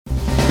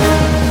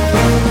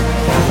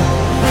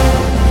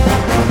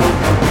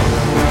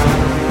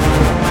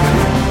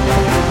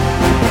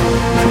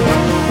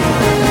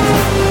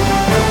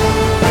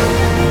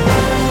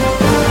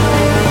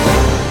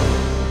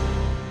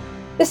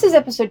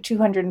episode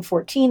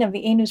 214 of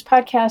the Anews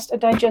Podcast, a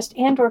digest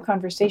and/or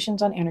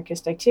conversations on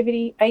anarchist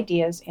activity,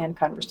 ideas, and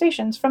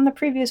conversations from the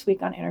previous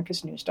week on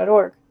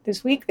anarchistnews.org.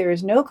 This week, there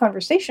is no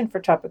conversation for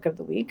Topic of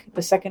the Week,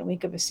 the second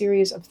week of a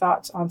series of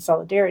thoughts on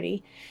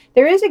solidarity.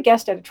 There is a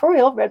guest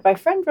editorial read by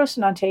friend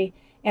Rocinante,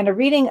 and a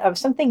reading of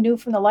Something New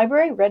from the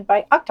Library read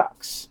by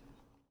Octox.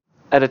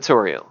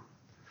 Editorial.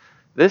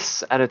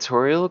 This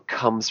editorial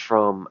comes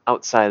from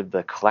outside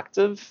the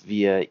collective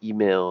via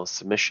email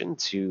submission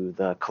to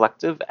the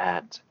collective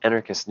at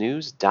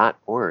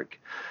anarchistnews.org.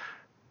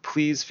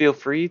 Please feel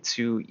free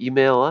to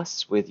email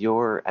us with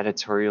your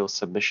editorial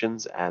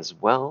submissions as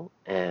well,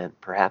 and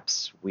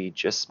perhaps we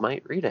just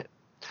might read it.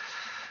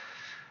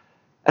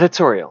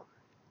 Editorial.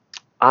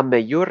 A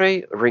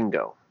Mayure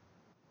Ringo.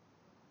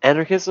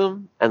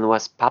 Anarchism and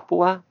West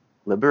Papua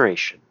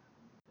Liberation.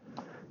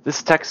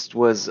 This text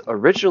was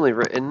originally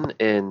written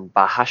in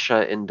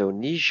Bahasa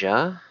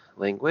Indonesia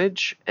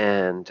language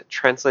and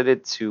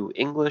translated to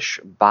English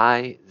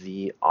by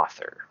the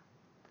author.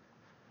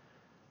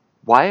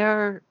 Why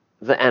are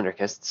the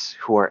anarchists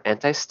who are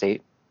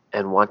anti-state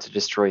and want to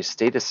destroy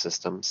statist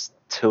systems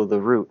till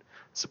the root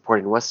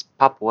supporting West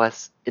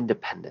Papua's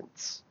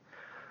independence?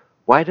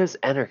 Why does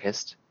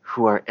anarchists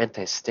who are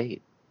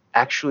anti-state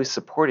actually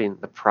supporting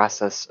the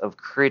process of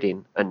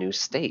creating a new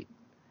state?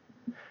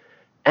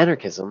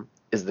 Anarchism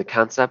is the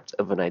concept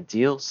of an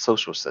ideal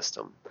social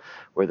system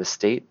where the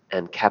state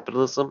and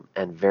capitalism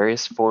and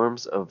various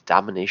forms of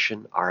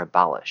domination are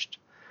abolished.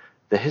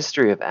 The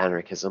history of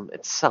anarchism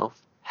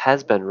itself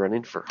has been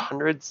running for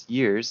hundreds of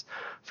years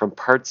from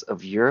parts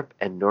of Europe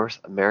and North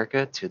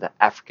America to the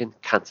African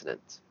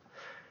continent.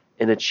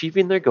 In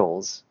achieving their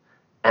goals,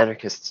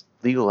 anarchists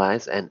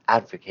legalize and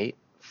advocate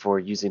for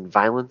using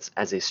violence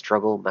as a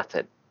struggle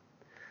method.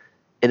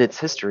 In its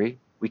history,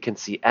 we can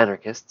see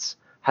anarchists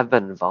have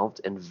been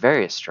involved in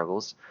various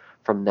struggles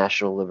from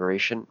national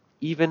liberation.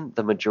 Even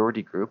the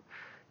majority group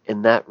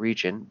in that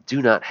region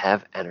do not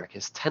have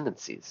anarchist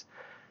tendencies.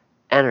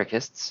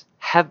 Anarchists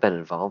have been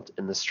involved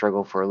in the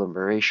struggle for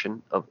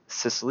liberation of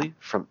Sicily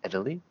from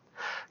Italy,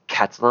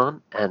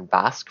 Catalan and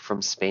Basque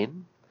from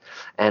Spain,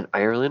 and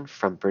Ireland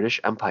from British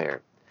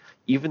Empire,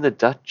 even the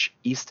Dutch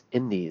East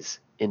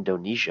Indies,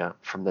 Indonesia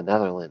from the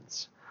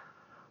Netherlands.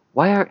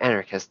 Why are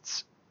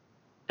anarchists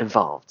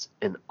involved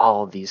in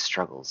all these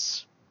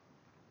struggles?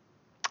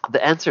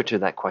 The answer to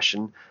that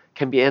question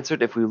can be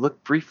answered if we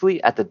look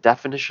briefly at the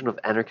definition of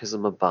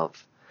anarchism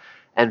above,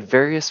 and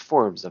various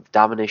forms of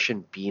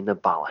domination being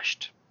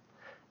abolished.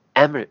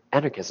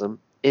 Anarchism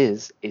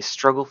is a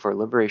struggle for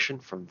liberation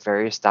from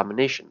various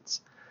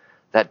dominations.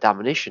 That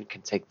domination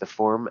can take the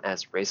form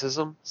as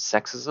racism,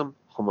 sexism,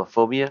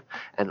 homophobia,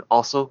 and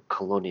also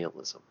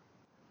colonialism.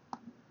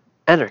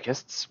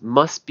 Anarchists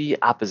must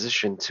be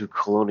opposition to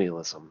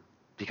colonialism,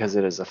 because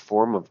it is a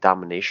form of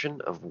domination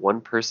of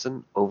one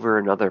person over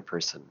another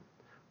person,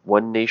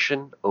 one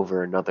nation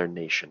over another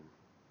nation.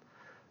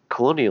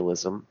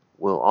 Colonialism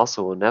will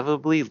also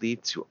inevitably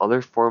lead to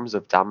other forms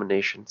of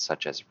domination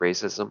such as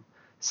racism,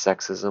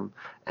 sexism,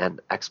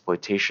 and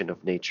exploitation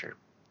of nature.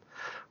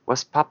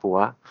 West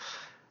Papua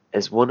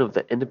is one of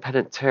the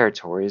independent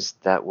territories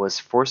that was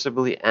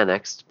forcibly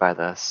annexed by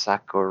the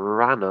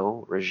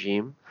Sakurano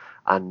regime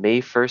on May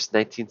 1st,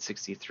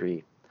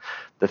 1963.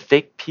 The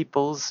Fake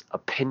People's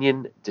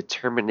Opinion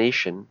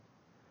Determination,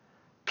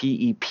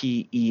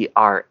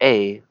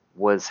 PEPERA,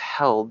 was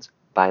held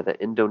by the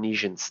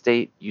Indonesian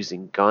state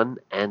using gun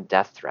and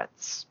death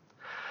threats.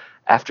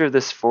 After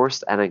this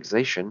forced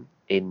annexation,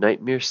 a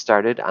nightmare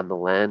started on the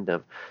land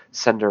of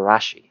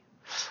Sendarashi,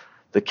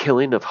 the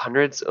killing of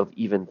hundreds of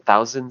even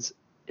thousands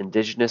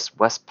indigenous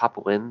West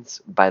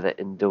Papuans by the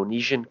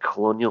Indonesian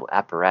colonial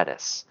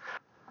apparatus.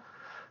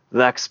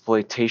 The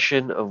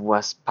exploitation of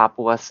West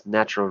Papua's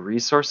natural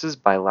resources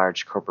by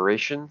large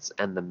corporations,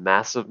 and the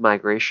massive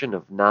migration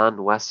of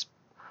non-West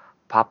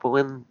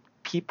Papuan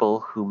people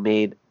who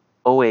made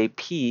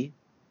OAP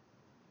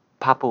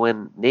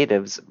Papuan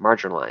natives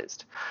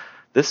marginalized.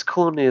 This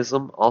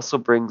colonialism also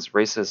brings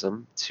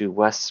racism to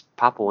West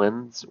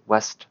Papuans.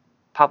 West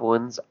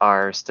Papuans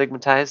are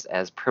stigmatized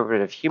as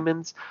primitive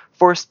humans,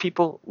 forest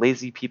people,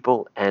 lazy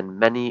people, and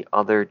many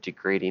other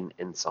degrading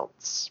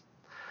insults.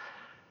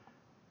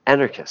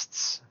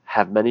 Anarchists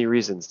have many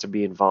reasons to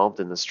be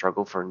involved in the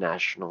struggle for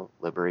national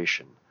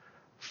liberation,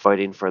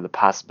 fighting for the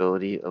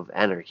possibility of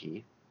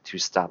anarchy to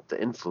stop the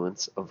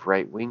influence of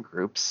right-wing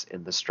groups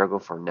in the struggle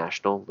for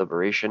national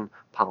liberation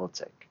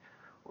politic,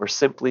 or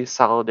simply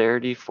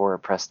solidarity for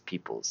oppressed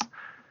peoples.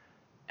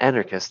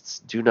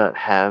 Anarchists do not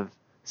have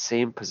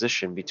same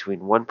position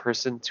between one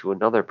person to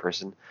another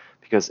person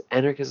because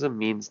anarchism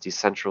means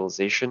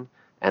decentralization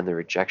and the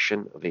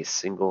rejection of a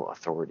single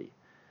authority.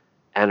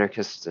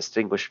 Anarchists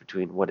distinguish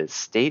between what is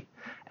state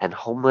and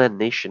homeland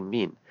nation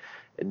mean.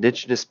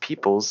 Indigenous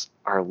peoples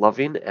are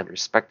loving and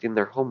respecting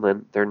their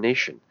homeland, their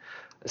nation,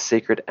 a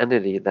sacred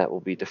entity that will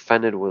be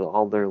defended with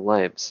all their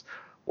lives,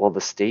 while the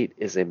state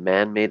is a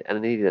man-made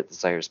entity that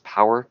desires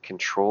power,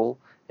 control,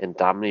 and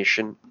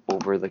domination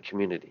over the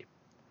community.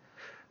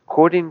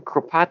 Quoting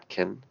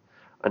Kropotkin,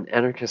 an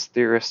anarchist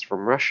theorist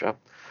from Russia,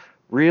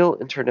 Real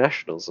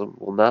internationalism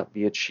will not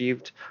be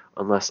achieved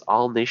unless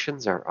all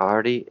nations are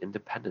already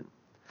independent.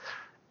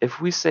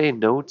 If we say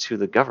no to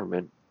the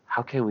government,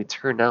 how can we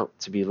turn out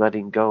to be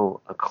letting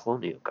go a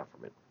colonial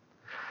government?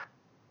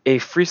 A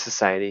free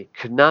society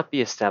could not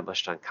be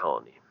established on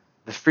colony.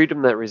 The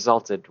freedom that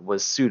resulted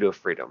was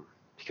pseudo-freedom,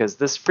 because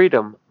this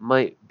freedom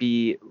might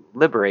be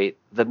liberate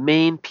the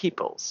main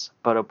peoples,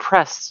 but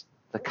oppress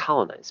the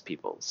colonized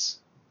peoples.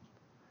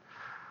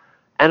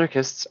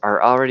 Anarchists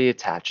are already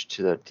attached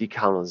to the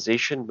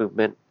decolonization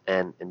movement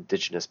and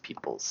indigenous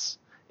peoples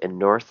in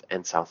North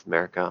and South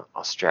America,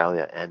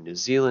 Australia, and New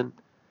Zealand.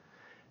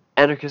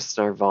 Anarchists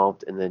are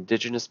involved in the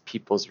indigenous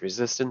peoples'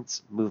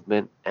 resistance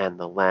movement and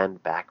the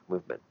land back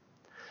movement.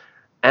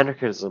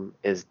 Anarchism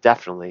is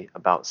definitely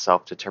about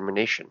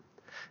self-determination,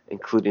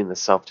 including the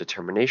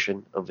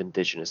self-determination of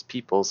indigenous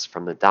peoples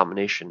from the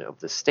domination of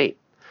the state,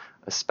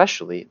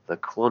 especially the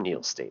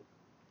colonial state.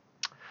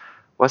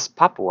 West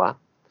Papua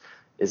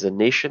is a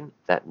nation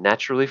that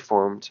naturally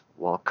formed,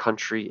 while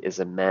country is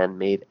a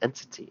man-made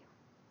entity.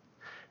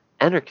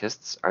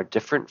 Anarchists are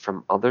different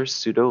from other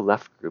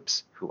pseudo-left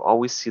groups who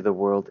always see the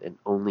world in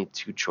only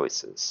two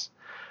choices.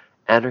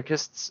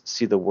 Anarchists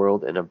see the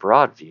world in a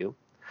broad view.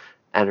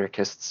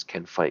 Anarchists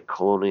can fight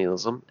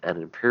colonialism and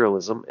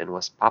imperialism in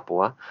West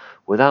Papua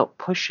without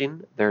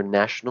pushing their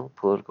national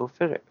political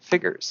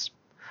figures.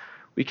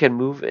 We can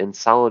move in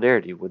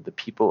solidarity with the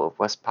people of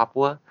West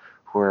Papua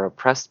who are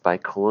oppressed by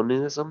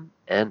colonialism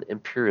and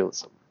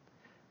imperialism.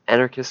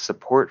 Anarchist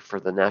support for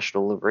the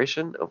national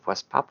liberation of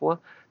West Papua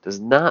does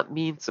not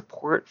mean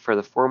support for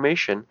the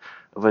formation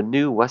of a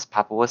new West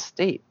Papua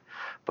state,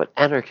 but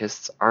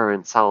anarchists are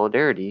in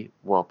solidarity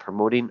while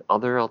promoting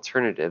other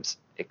alternatives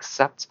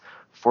except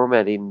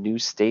formatting new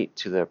state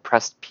to the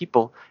oppressed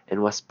people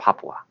in West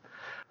Papua.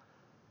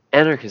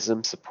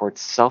 Anarchism supports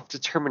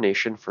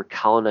self-determination for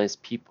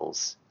colonized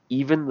peoples,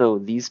 even though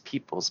these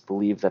peoples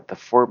believe that the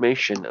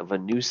formation of a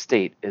new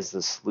state is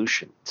the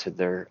solution to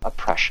their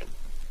oppression.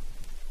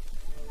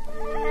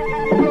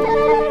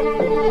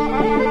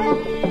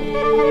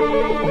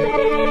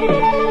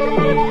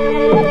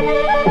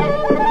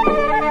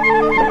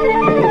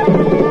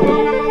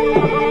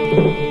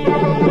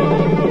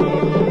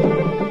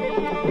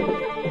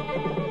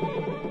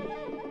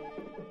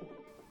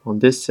 On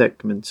this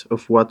segment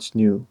of What's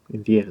New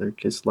in the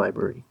Anarchist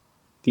Library.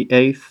 The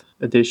 8th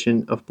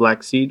edition of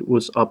Black Seed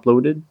was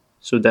uploaded,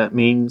 so that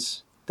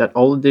means that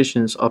all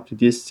editions up to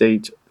this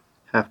date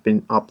have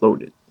been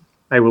uploaded.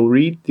 I will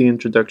read the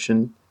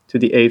introduction to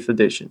the 8th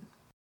edition.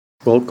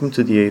 Welcome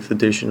to the 8th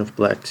edition of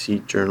Black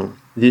Seed Journal.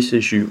 This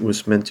issue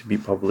was meant to be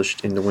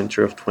published in the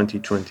winter of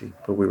 2020,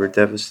 but we were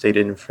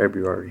devastated in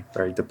February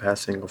by the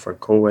passing of our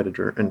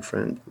co-editor and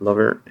friend,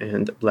 lover,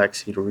 and Black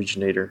Seed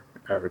originator,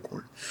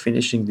 Aragorn.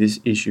 Finishing this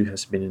issue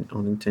has been an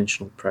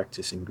unintentional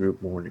practice in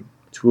group mourning.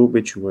 2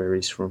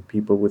 obituaries from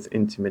people with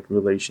intimate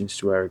relations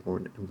to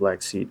Aragorn and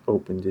Black Seed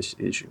opened this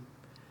issue.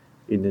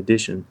 In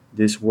addition,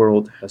 this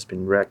world has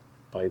been wrecked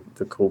by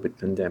the COVID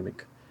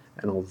pandemic,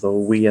 and although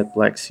we at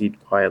Black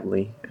Seed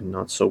quietly, and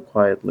not so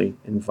quietly,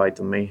 invite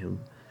the mayhem,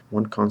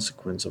 one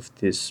consequence of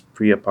this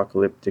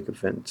pre-apocalyptic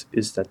event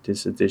is that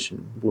this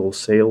edition will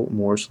sail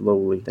more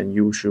slowly than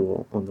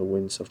usual on the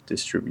winds of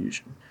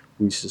distribution.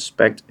 We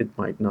suspect it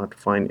might not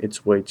find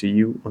its way to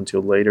you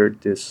until later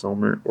this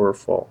summer or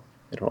fall.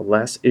 In our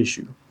last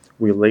issue,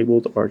 we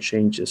labeled our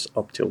changes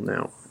up till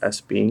now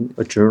as being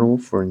a journal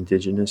for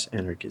indigenous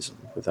anarchism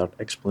without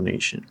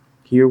explanation.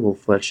 Here we'll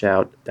flesh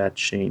out that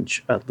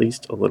change at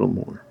least a little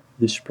more.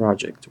 This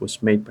project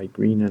was made by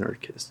green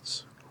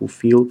anarchists who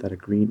feel that a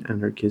green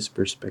anarchist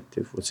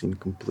perspective was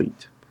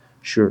incomplete.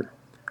 Sure,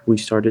 we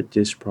started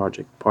this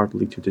project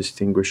partly to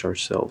distinguish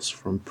ourselves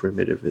from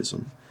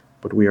primitivism,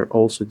 but we are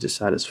also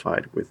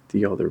dissatisfied with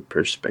the other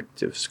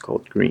perspectives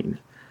called green,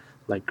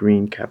 like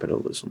green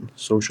capitalism,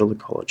 social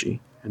ecology,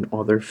 and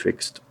other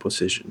fixed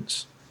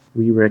positions.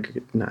 We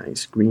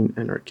recognize green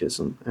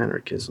anarchism,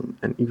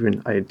 and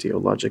even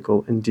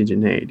ideological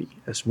indigeneity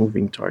as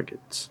moving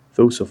targets.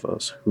 Those of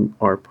us who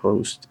are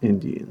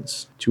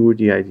post-Indians tour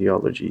the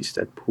ideologies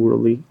that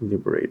poorly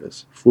liberate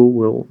us, full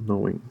well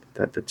knowing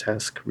that the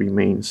task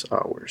remains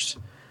ours,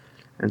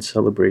 and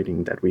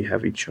celebrating that we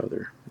have each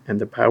other,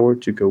 and the power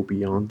to go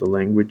beyond the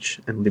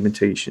language and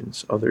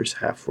limitations others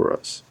have for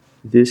us.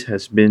 This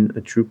has been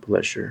a true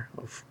pleasure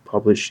of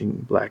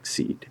publishing Black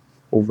Seed.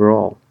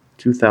 Overall,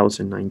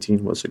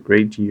 2019 was a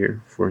great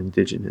year for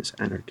indigenous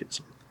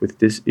anarchism, with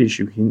this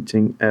issue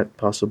hinting at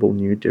possible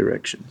new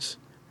directions.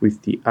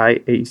 With the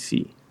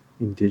IAC,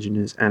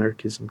 Indigenous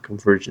Anarchism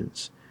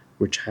Convergence,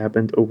 which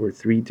happened over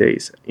 3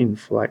 days in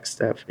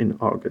Flagstaff in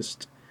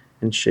August,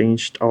 and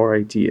changed our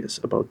ideas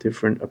about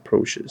different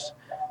approaches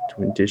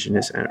to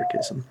indigenous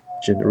anarchism.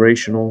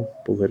 Generational,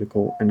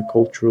 political, and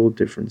cultural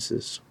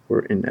differences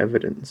were in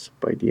evidence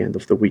by the end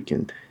of the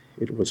weekend.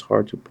 It was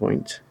hard to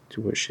point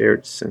to a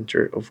shared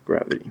center of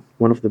gravity.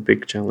 One of the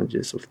big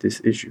challenges of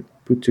this issue,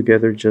 put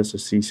together just a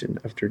season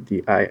after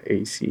the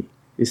IAC,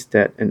 is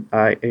that an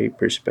IA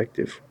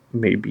perspective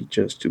may be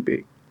just too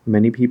big.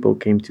 Many people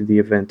came to the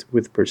event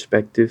with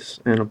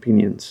perspectives and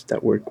opinions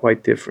that were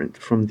quite different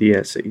from the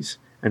essays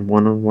and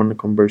one-on-one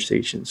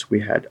conversations we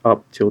had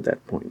up till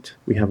that point.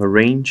 We have a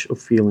range of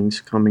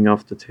feelings coming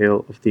off the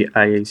tail of the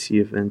IAC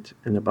event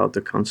and about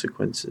the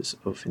consequences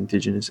of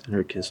indigenous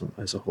anarchism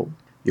as a whole.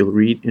 You'll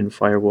read in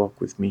Firewalk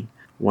with Me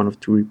one of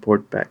two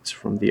report backs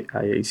from the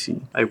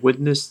IAC. I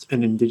witnessed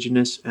an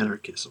indigenous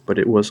anarchism, but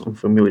it was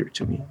unfamiliar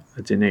to me,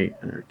 a Dene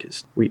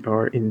anarchist. We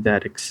are in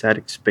that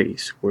ecstatic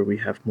space where we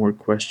have more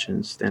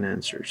questions than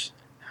answers.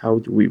 How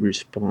do we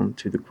respond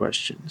to the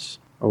questions?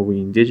 Are we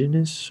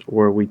indigenous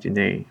or are we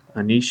Dene,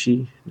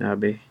 Anishi,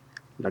 Nabe,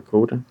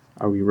 Lakota?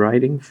 Are we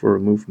writing for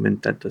a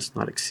movement that does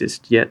not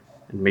exist yet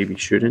and maybe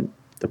shouldn't?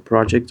 The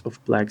project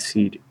of Black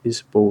Seed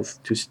is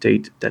both to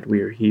state that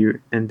we are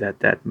here and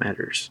that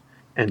matters,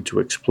 and to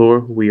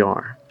explore who we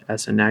are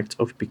as an act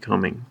of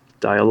becoming,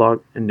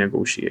 dialogue, and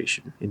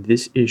negotiation. In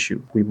this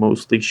issue, we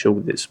mostly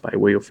show this by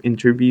way of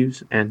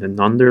interviews and an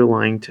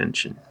underlying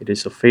tension. It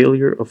is a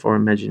failure of our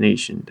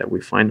imagination that we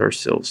find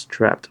ourselves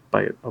trapped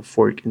by a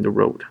fork in the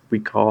road we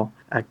call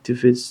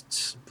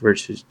activists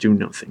versus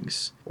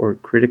do-nothings, or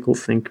critical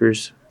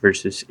thinkers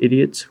versus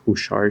idiots who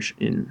charge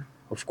in.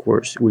 Of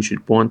course, we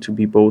should want to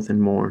be both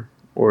and more,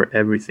 or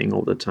everything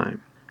all the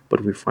time.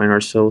 But we find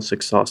ourselves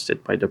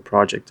exhausted by the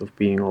project of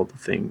being all the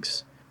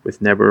things,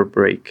 with never a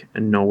break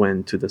and no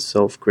end to the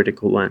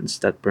self-critical lens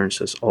that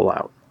burns us all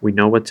out. We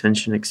know what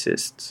tension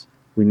exists.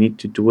 We need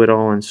to do it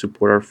all and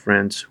support our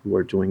friends who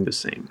are doing the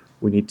same.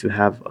 We need to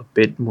have a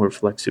bit more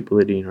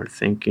flexibility in our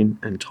thinking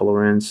and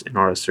tolerance in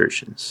our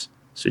assertions.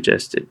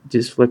 Suggested.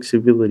 This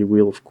flexibility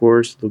will, of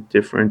course, look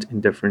different in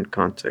different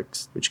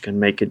contexts, which can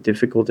make it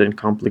difficult and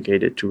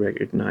complicated to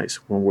recognize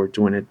when we're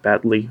doing it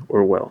badly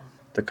or well.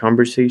 The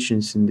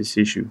conversations in this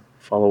issue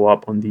follow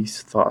up on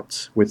these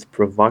thoughts with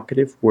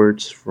provocative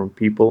words from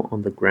people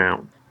on the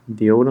ground.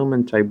 The Odom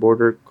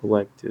Anti-Border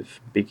Collective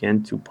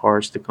began to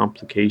parse the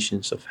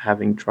complications of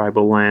having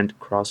tribal land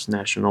cross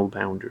national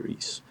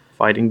boundaries,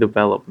 fighting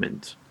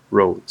development,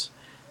 roads,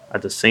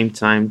 at the same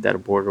time that a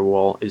border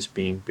wall is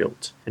being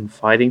built, and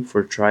fighting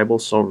for tribal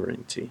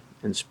sovereignty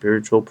and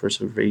spiritual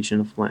preservation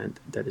of land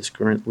that is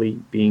currently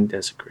being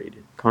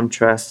desecrated.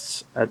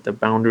 Contrasts at the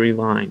boundary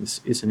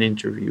lines is an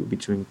interview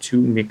between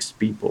two mixed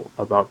people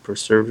about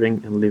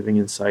preserving and living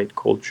inside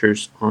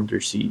cultures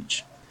under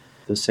siege.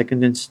 The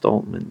second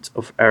installment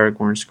of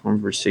Aragorn's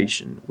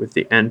conversation with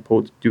the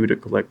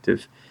Totw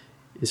Collective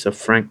is a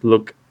frank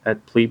look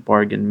at plea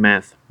bargain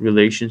math,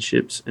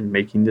 relationships, and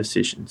making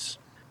decisions.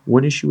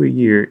 One issue a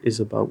year is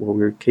about what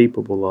we're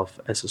capable of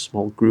as a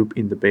small group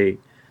in the Bay,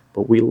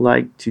 but we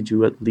like to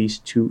do at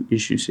least 2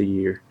 issues a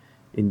year.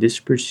 In this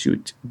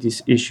pursuit,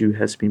 this issue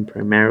has been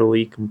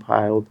primarily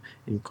compiled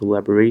in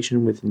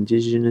collaboration with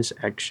Indigenous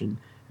Action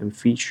and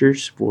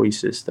features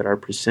voices that are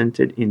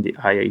presented in the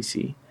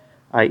IAC,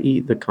 i.e.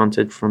 the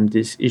content from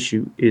this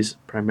issue is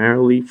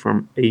primarily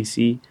from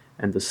AC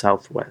and the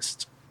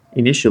Southwest.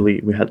 Initially,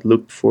 we had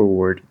looked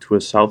forward to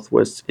a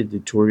Southwest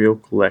editorial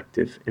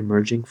collective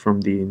emerging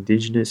from the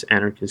indigenous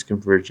anarchist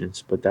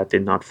convergence, but that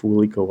did not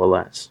fully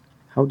coalesce.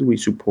 How do we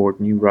support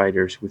new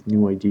writers with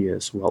new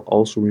ideas while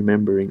also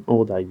remembering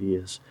old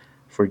ideas,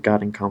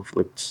 forgotten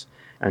conflicts,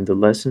 and the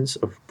lessons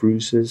of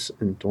bruises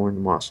and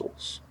torn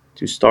muscles?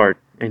 To start,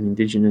 an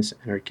indigenous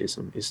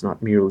anarchism is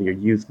not merely a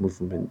youth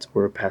movement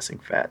or a passing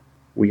fad.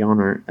 We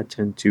honor,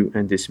 attend to,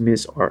 and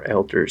dismiss our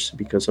elders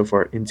because of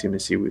our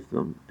intimacy with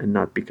them, and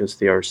not because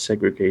they are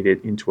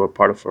segregated into a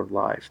part of our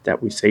life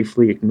that we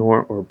safely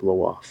ignore or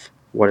blow off.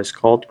 What is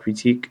called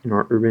critique in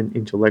our urban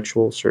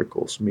intellectual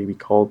circles may be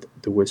called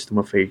the wisdom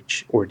of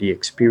age or the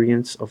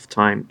experience of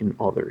time in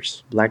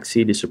others. Black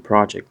Seed is a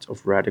project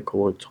of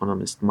radical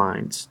autonomous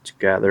minds to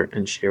gather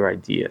and share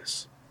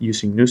ideas,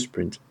 using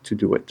newsprint to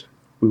do it.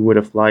 We would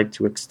have liked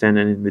to extend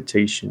an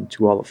invitation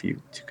to all of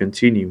you to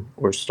continue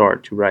or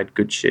start to write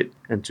good shit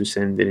and to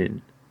send it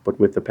in. But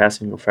with the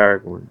passing of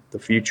Aragorn, the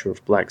future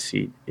of Black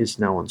Seed is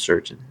now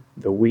uncertain.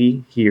 The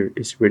we here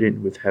is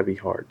written with heavy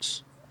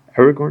hearts.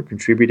 Aragorn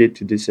contributed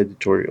to this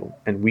editorial,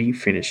 and we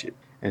finish it,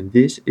 and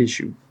this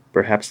issue,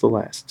 perhaps the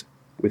last,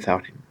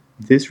 without him.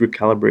 This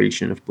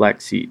recalibration of Black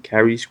Seed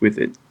carries with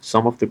it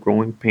some of the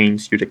growing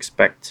pains you'd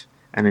expect,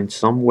 and in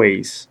some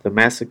ways, the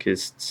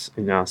masochists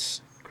in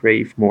us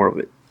crave more of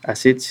it,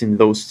 as it's in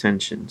those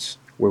tensions,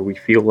 where we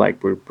feel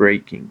like we're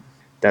breaking,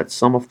 that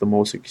some of the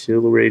most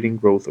exhilarating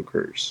growth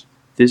occurs.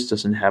 This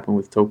doesn't happen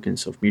with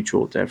tokens of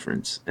mutual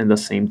deference and the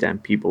same damn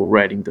people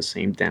writing the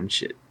same damn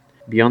shit.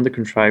 Beyond the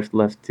contrived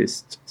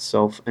leftist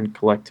self and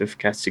collective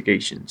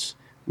castigations,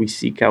 we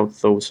seek out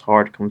those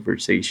hard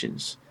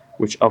conversations,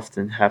 which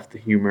often have the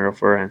humor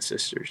of our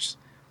ancestors,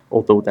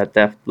 although that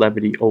daft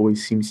levity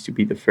always seems to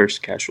be the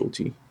first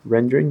casualty,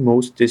 rendering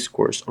most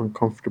discourse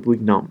uncomfortably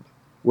numb,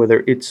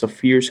 whether it's a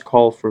fierce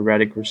call for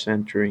radical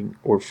centering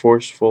or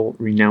forceful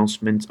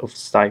renouncement of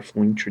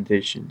stifling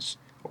traditions,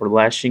 or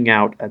lashing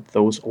out at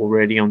those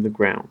already on the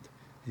ground.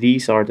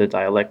 These are the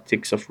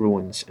dialectics of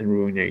ruins and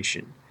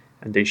ruination,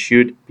 and they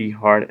should be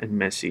hard and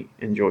messy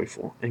and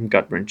joyful and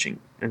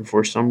gut-wrenching, and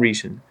for some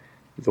reason,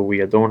 though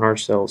we adorn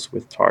ourselves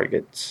with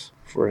targets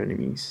for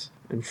enemies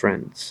and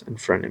friends and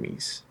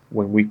frenemies.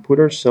 When we put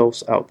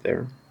ourselves out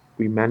there,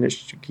 we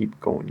manage to keep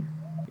going.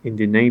 In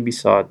the Navy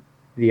Sod,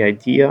 the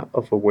idea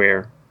of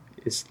aware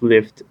is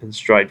lived and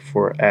strived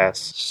for as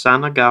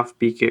Sanagav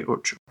Pike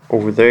Ocho.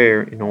 Over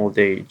there in old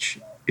age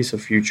is a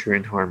future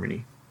in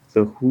harmony.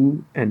 The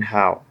who and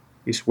how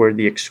is where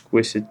the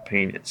exquisite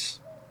pain is.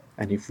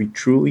 And if we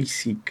truly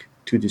seek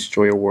to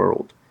destroy a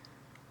world,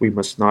 we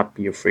must not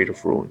be afraid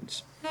of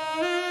ruins.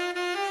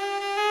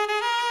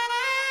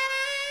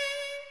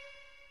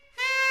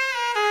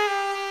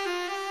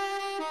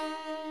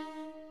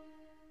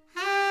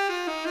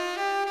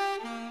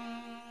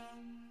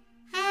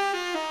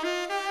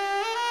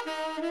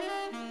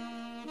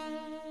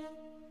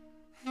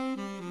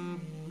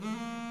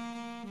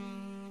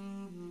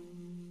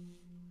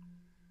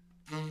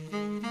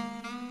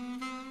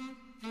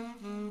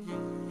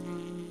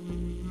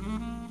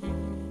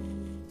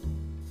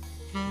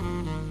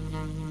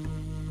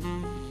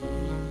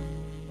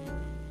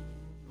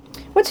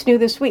 What's new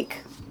this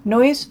week?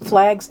 Noise,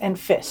 flags, and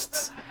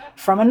fists.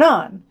 From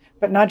Anon.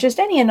 But not just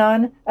any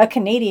Anon, a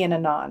Canadian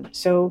Anon.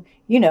 So,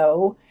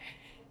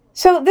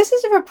 So this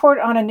is a report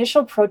on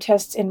initial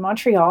protests in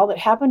Montreal that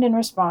happened in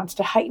response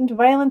to heightened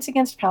violence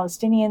against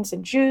Palestinians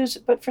and Jews,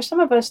 but for some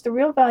of us, the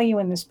real value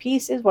in this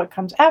piece is what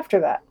comes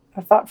after that,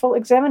 a thoughtful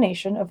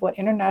examination of what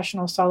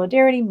international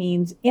solidarity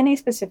means in a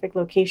specific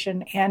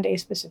location and a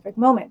specific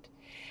moment.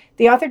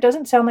 The author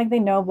doesn't sound like they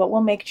know what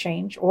will make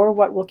change or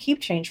what will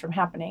keep change from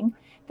happening.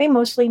 They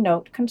mostly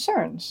note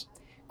concerns.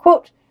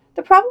 Quote,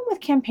 "The problem with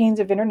campaigns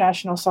of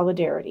international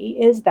solidarity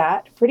is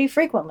that, pretty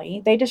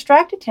frequently, they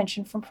distract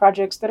attention from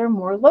projects that are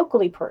more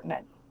locally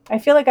pertinent. I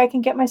feel like I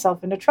can get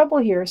myself into trouble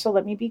here, so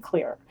let me be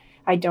clear.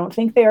 I don't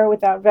think they are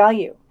without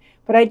value.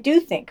 But I do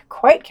think,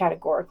 quite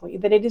categorically,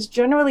 that it is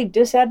generally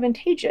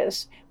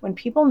disadvantageous when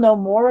people know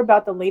more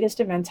about the latest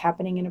events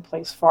happening in a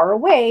place far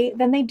away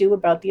than they do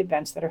about the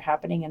events that are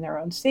happening in their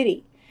own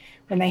city.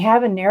 When they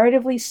have a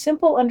narratively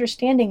simple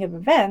understanding of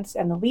events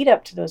and the lead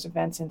up to those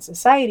events in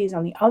societies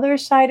on the other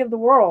side of the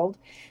world,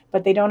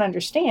 but they don't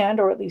understand,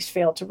 or at least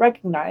fail to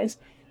recognize,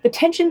 the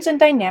tensions and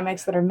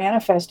dynamics that are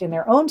manifest in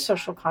their own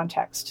social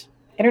context.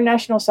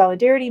 International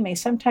solidarity may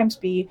sometimes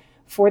be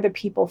for the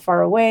people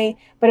far away,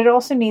 but it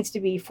also needs to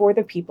be for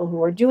the people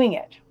who are doing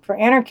it. For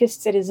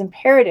anarchists, it is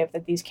imperative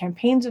that these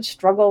campaigns of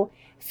struggle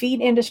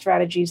feed into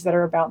strategies that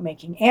are about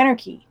making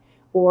anarchy,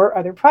 or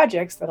other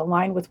projects that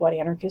align with what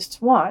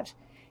anarchists want,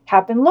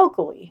 happen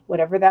locally,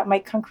 whatever that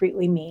might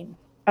concretely mean."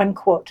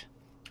 Unquote.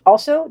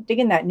 Also, dig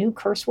in that new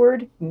curse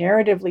word,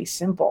 narratively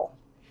simple.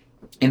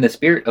 In the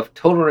spirit of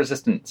total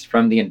resistance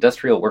from the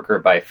industrial worker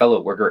by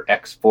fellow worker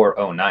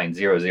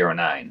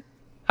X409009.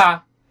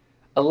 Ha!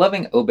 A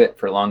loving obit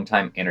for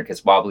longtime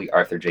anarchist wobbly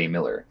Arthur J.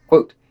 Miller.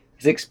 Quote,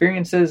 "His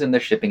experiences in the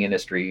shipping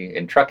industry,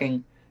 in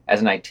trucking, as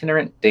an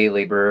itinerant day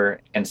laborer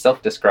and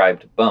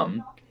self-described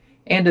bum,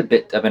 and a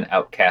bit of an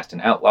outcast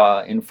and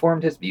outlaw,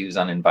 informed his views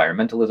on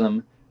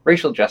environmentalism,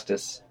 racial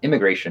justice,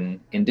 immigration,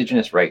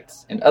 indigenous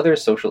rights, and other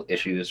social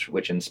issues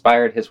which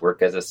inspired his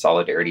work as a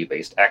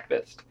solidarity-based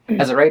activist.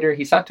 As a writer,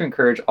 he sought to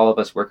encourage all of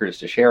us workers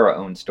to share our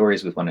own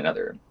stories with one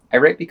another. I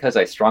write because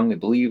I strongly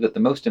believe that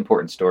the most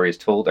important stories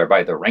told are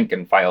by the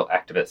rank-and-file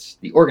activists,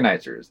 the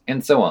organizers,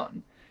 and so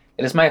on.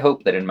 It is my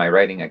hope that in my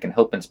writing I can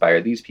help inspire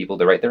these people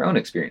to write their own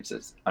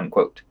experiences."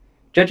 Unquote.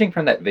 Judging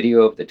from that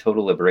video of the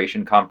Total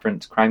Liberation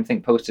Conference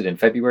CrimethInc posted in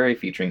February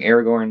featuring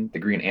Aragorn, the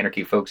Green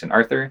Anarchy folks, and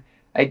Arthur,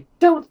 I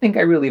don't think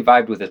I really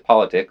vibed with his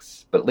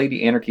politics, but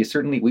Lady Anarchy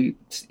certainly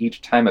weeps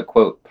each time a,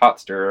 quote, pot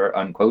stirrer,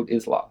 unquote,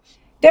 is lost.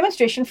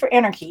 Demonstration for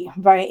Anarchy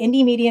via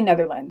Indie Media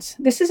Netherlands.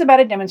 This is about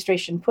a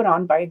demonstration put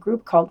on by a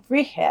group called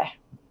Vrije.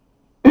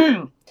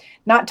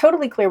 Not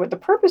totally clear what the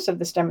purpose of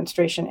this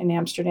demonstration in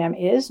Amsterdam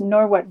is,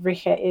 nor what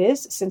Vrije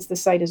is, since the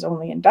site is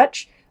only in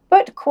Dutch,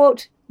 but,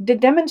 quote, "The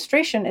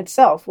demonstration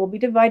itself will be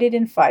divided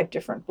in 5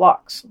 different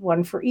blocks,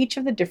 one for each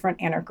of the different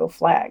anarcho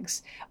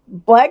flags.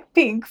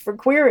 Black-pink for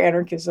queer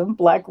anarchism,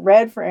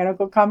 black-red for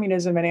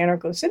anarcho-communism and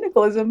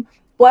anarcho-syndicalism,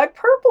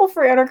 black-purple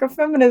for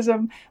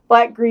anarcho-feminism,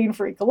 black-green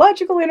for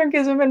ecological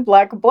anarchism, and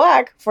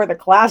black-black for the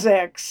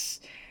classics.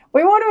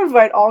 We want to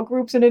invite all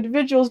groups and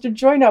individuals to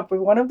join up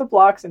with one of the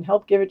blocks and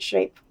help give it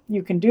shape.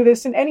 You can do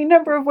this in any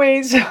number of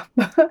ways.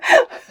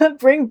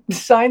 Bring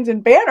signs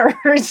and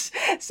banners,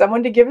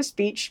 someone to give a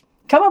speech,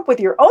 come up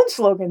with your own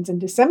slogans and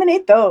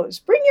disseminate those.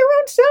 Bring your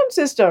own sound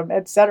system,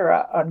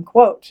 etc."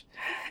 Unquote.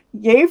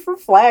 Yay for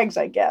flags,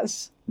 I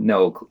guess.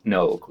 No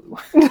clue.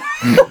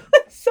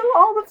 So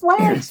all the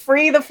flags,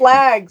 free the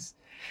flags.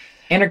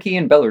 Anarchy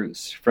in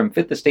Belarus, from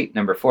 5th Estate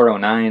number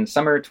 409,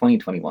 summer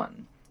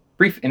 2021.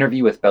 Brief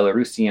interview with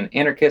Belarusian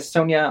anarchist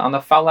Sonia on the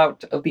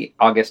fallout of the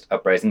August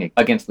uprising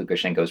against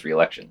Lukashenko's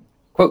re-election.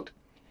 Quote,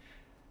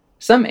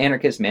 "Some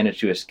anarchists managed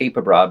to escape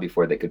abroad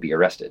before they could be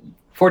arrested.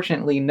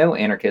 Fortunately, no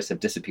anarchists have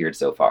disappeared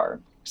so far.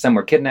 Some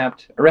were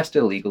kidnapped, arrested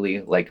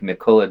illegally, like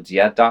Mykola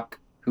Dziadak,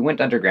 who went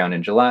underground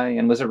in July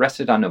and was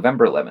arrested on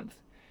November 11th.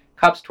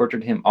 Cops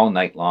tortured him all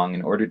night long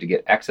in order to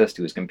get access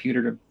to his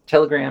computer,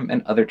 Telegram,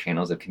 and other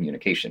channels of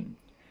communication.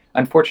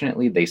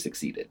 Unfortunately, they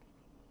succeeded."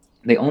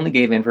 They only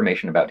gave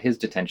information about his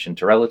detention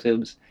to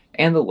relatives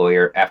and the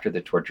lawyer after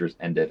the tortures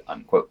ended,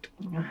 unquote.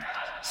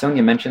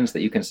 Sonia mentions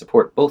that you can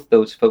support both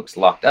those folks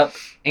locked up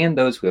and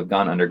those who have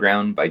gone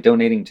underground by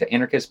donating to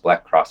anarchist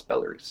Black Cross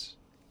Belarus.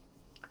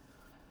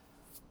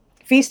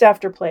 Feast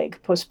After Plague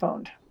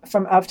postponed,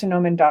 from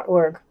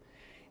avtonomen.org.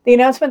 The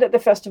announcement at the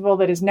festival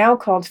that is now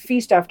called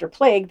Feast After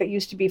Plague, that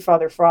used to be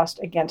Father Frost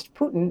Against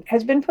Putin,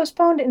 has been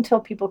postponed until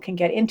people can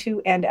get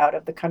into and out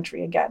of the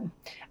country again.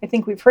 I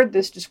think we've heard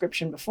this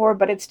description before,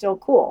 but it's still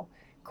cool.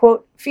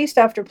 Quote, Feast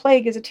After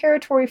Plague is a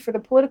territory for the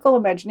political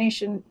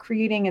imagination,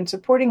 creating and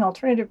supporting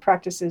alternative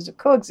practices of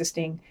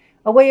coexisting,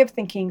 a way of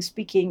thinking,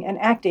 speaking, and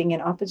acting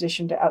in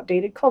opposition to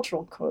outdated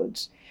cultural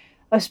codes.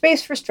 A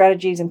space for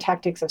strategies and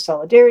tactics of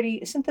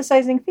solidarity,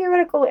 synthesizing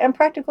theoretical and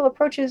practical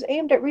approaches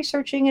aimed at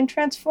researching and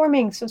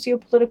transforming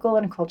sociopolitical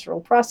and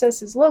cultural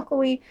processes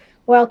locally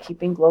while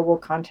keeping global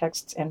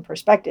contexts in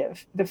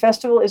perspective. The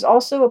festival is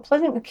also a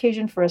pleasant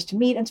occasion for us to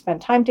meet and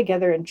spend time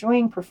together,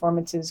 enjoying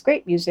performances,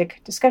 great music,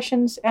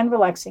 discussions, and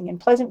relaxing in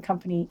pleasant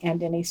company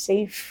and in a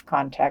safe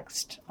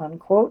context,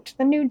 unquote.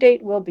 The new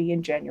date will be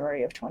in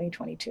January of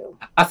 2022.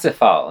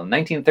 Asifal,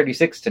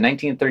 1936 to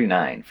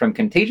 1939, from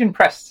Contagion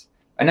Press,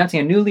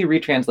 announcing a newly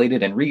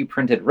retranslated and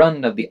reprinted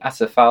run of the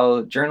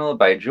Asifal Journal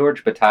by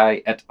George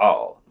Bataille et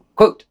al.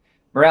 Quote,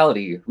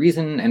 morality,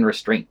 reason, and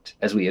restraint.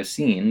 As we have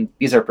seen,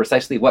 these are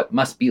precisely what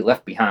must be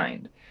left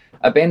behind.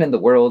 Abandon the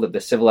world of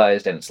the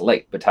civilized and its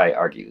light, Bataille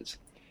argues.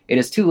 It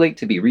is too late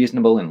to be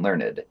reasonable and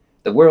learned.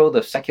 The world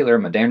of secular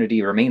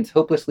modernity remains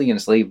hopelessly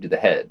enslaved to the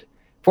head,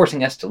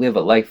 forcing us to live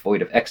a life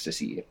void of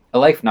ecstasy, a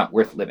life not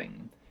worth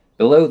living.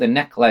 Below the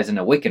neck lies an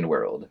awakened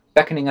world,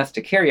 beckoning us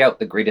to carry out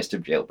the greatest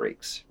of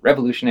jailbreaks.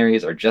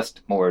 Revolutionaries are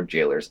just more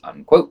jailers,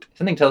 unquote.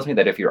 Something tells me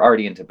that if you're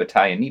already into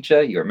Bataille and Nietzsche,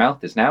 your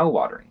mouth is now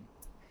watering.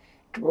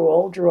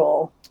 Drool,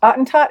 drool.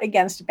 Attentat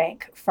against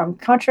bank, from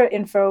Contra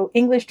Info,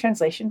 English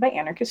translation by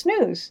Anarchist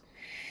News.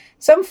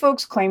 Some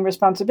folks claim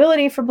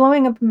responsibility for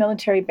blowing up a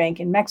military bank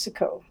in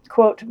Mexico.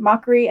 Quote,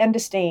 mockery and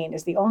disdain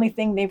is the only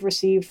thing they've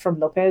received from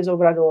López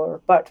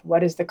Obrador. But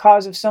what is the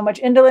cause of so much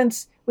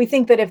indolence? We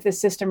think that if the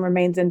system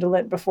remains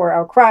indolent before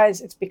our cries,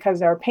 it's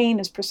because our pain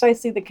is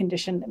precisely the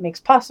condition that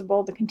makes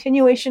possible the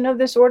continuation of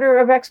this order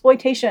of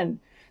exploitation.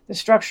 The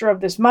structure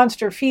of this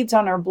monster feeds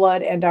on our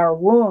blood and our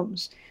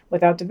wombs.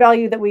 Without the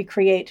value that we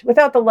create,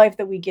 without the life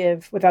that we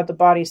give, without the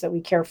bodies that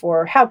we care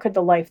for, how could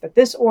the life that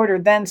this order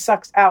then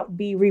sucks out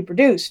be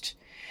reproduced?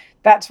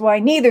 That's why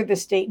neither the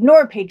state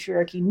nor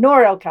patriarchy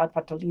nor el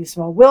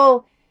capitalismo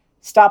will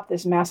stop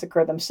this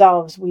massacre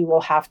themselves. We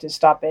will have to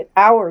stop it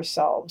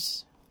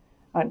ourselves.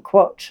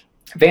 Unquote.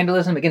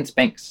 Vandalism Against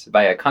Banks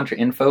via Contra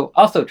Info,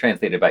 also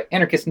translated by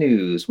Anarchist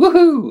News.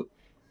 Woohoo!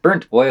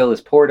 Burnt oil is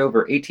poured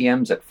over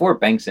ATMs at 4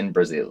 banks in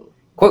Brazil.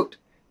 Quote,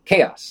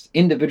 chaos,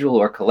 individual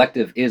or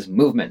collective, is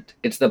movement.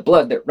 It's the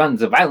blood that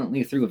runs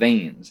violently through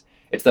veins.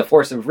 It's the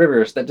force of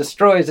rivers that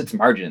destroys its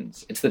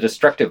margins. It's the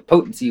destructive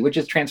potency which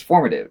is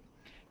transformative.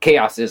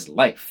 Chaos is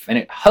life, and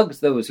it hugs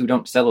those who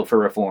don't settle for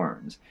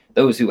reforms,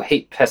 those who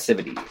hate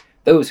passivity,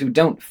 those who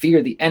don't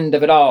fear the end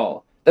of it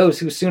all, those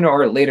who sooner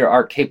or later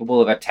are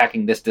capable of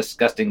attacking this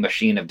disgusting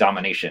machine of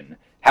domination,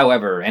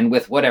 however and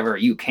with whatever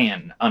you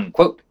can,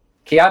 unquote.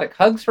 Chaotic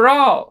hugs for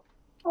all.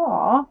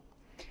 Aww.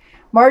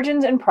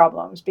 Margins and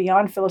Problems,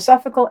 Beyond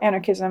Philosophical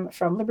Anarchism,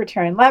 from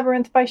Libertarian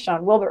Labyrinth by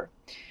Sean Wilbur.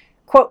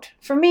 Quote,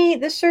 for me,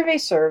 this survey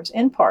serves,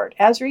 in part,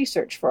 as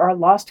research for our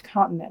lost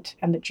continent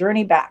and the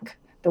journey back,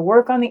 the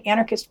work on the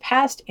anarchist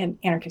past and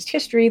anarchist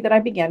history that I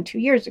began 2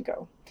 years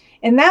ago.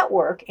 In that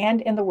work,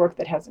 and in the work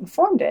that has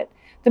informed it,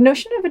 the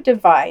notion of a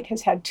divide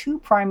has had 2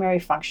 primary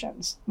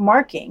functions,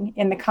 marking,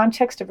 in the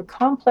context of a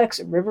complex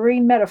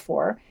riverine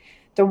metaphor,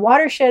 the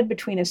watershed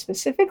between a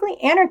specifically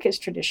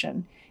anarchist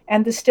tradition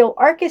and the still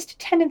archist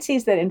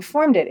tendencies that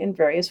informed it in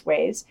various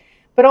ways,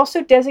 but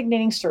also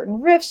designating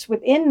certain rifts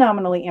within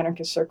nominally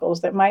anarchist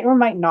circles that might or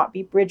might not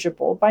be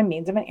bridgeable by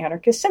means of an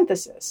anarchist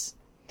synthesis.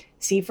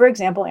 See, for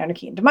example,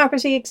 Anarchy and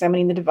Democracy,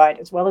 Examining the Divide,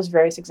 as well as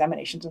various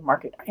examinations of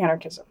market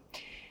anarchism.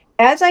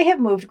 As I have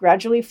moved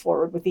gradually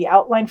forward with the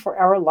outline for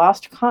our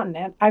lost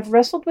continent, I've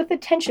wrestled with the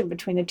tension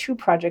between the 2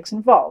 projects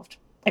involved.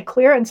 A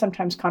clear and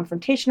sometimes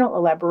confrontational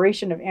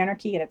elaboration of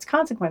anarchy and its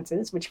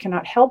consequences, which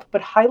cannot help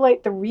but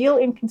highlight the real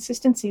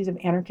inconsistencies of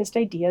anarchist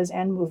ideas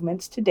and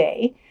movements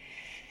today,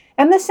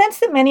 and the sense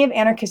that many of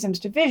anarchism's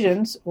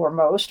divisions, or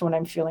most when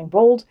I'm feeling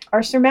bold,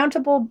 are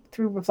surmountable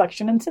through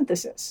reflection and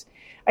synthesis.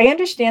 I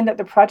understand that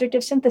the project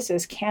of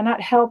synthesis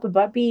cannot help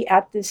but be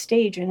at this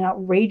stage an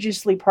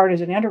outrageously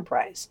partisan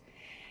enterprise,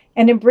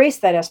 and embrace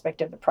that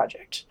aspect of the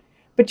project.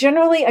 But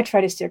generally, I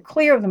try to steer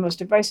clear of the most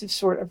divisive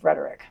sort of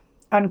rhetoric.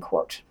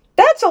 Unquote.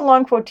 That's a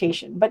long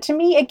quotation, but to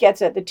me it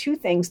gets at the 2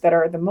 things that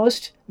are the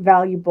most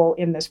valuable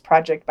in this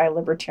project by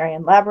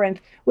Libertarian Labyrinth,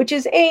 which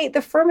is A,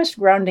 the firmest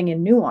grounding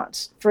in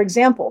nuance. For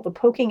example, the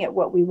poking at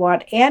what we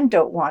want and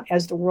don't want,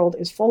 as the world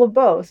is full of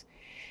both.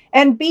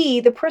 And B,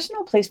 the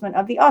personal placement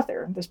of the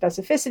author. The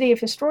specificity of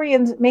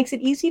historians makes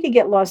it easy to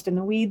get lost in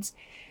the weeds,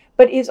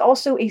 but is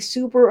also a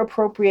super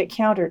appropriate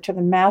counter to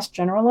the mass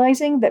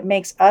generalizing that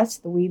makes us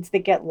the weeds that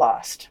get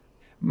lost.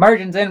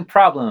 Margins and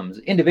Problems,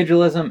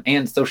 Individualism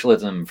and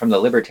Socialism from the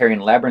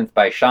Libertarian Labyrinth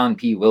by Sean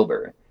P.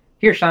 Wilbur.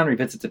 Here Sean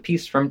revisits a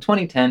piece from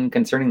 2010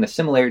 concerning the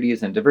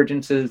similarities and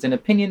divergences in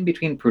opinion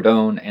between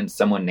Proudhon and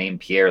someone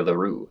named Pierre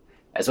Leroux,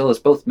 as well as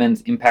both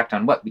men's impact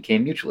on what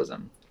became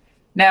mutualism.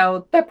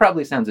 Now, that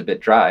probably sounds a bit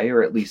dry,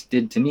 or at least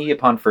did to me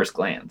upon first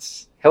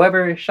glance.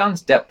 However,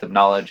 Sean's depth of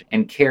knowledge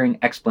and caring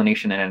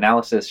explanation and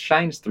analysis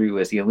shines through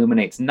as he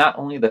illuminates not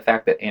only the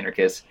fact that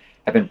anarchists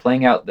have been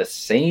playing out the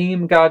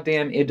same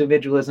goddamn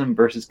individualism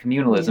versus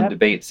communalism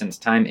debate since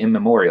time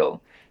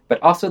immemorial,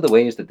 but also the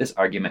ways that this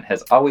argument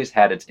has always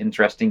had its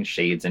interesting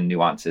shades and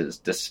nuances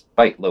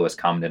despite lowest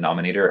common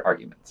denominator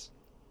arguments.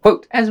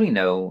 Quote, as we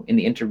know, in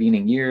the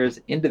intervening years,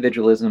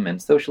 individualism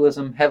and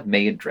socialism have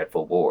made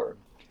dreadful war,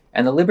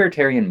 and the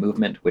libertarian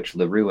movement which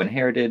Leroux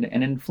inherited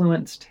and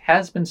influenced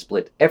has been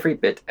split every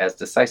bit as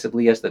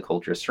decisively as the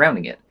culture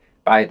surrounding it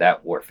by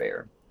that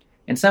warfare.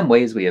 In some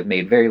ways, we have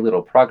made very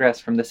little progress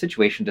from the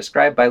situation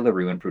described by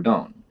Leroux and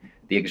Proudhon,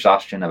 the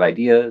exhaustion of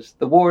ideas,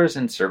 the wars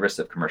in service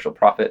of commercial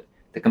profit,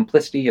 the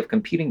complicity of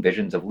competing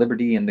visions of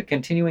liberty, and the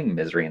continuing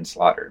misery and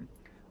slaughter.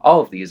 All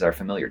of these are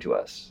familiar to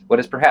us. What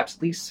is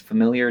perhaps least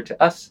familiar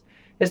to us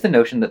is the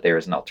notion that there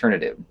is an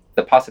alternative,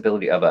 the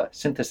possibility of a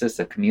synthesis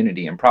of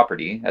community and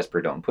property, as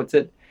Proudhon puts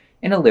it,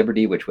 in a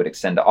liberty which would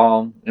extend to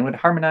all and would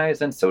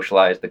harmonize and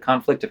socialize the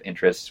conflict of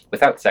interests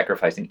without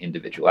sacrificing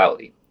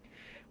individuality.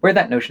 Where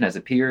that notion has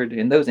appeared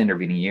in those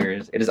intervening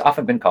years, it has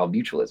often been called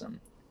mutualism.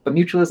 But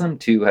mutualism,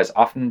 too, has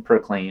often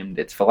proclaimed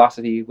its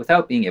philosophy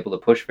without being able to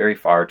push very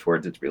far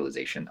towards its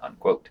realization,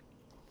 unquote.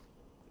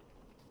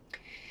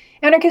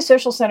 Anarchist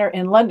Social Center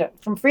in London,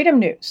 from Freedom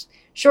News.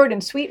 Short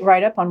and sweet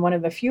write-up on one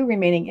of the few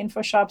remaining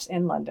info shops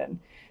in London.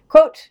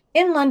 Quote,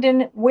 in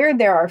London, where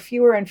there are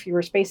fewer and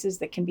fewer spaces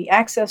that can be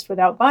accessed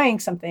without buying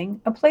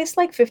something, a place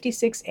like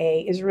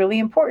 56A is really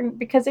important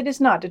because it is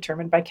not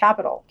determined by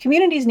capital.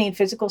 Communities need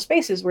physical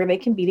spaces where they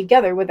can be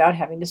together without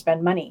having to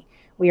spend money.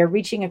 We are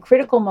reaching a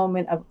critical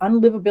moment of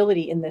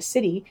unlivability in this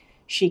city,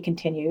 she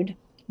continued.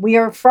 We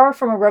are far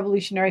from a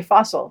revolutionary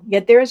fossil,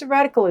 yet there is a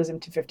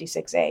radicalism to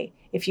 56A.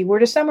 If you were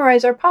to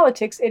summarize our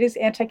politics, it is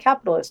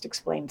anti-capitalist,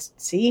 explains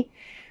C.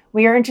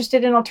 We are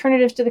interested in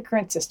alternatives to the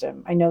current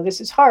system. I know this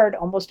is hard,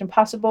 almost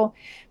impossible,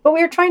 but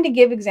we are trying to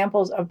give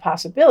examples of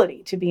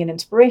possibility, to be an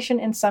inspiration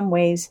in some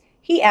ways.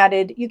 He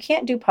added, you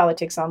can't do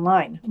politics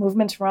online.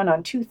 Movements run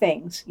on two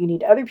things. You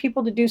need other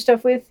people to do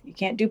stuff with, you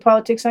can't do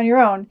politics on your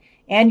own,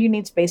 and you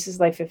need spaces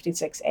like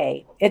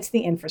 56A. It's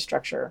the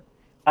infrastructure,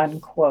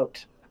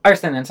 unquote.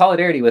 Arson in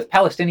solidarity with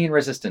Palestinian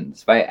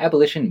resistance via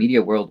Abolition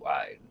Media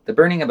Worldwide. The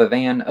burning of a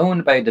van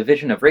owned by a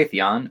division of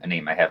Raytheon, a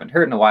name I haven't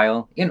heard in a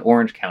while, in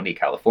Orange County,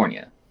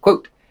 California.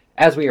 Quote,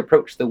 as we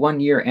approach the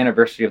 1-year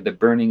anniversary of the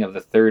burning of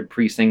the 3rd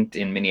Precinct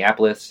in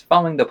Minneapolis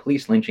following the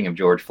police lynching of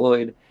George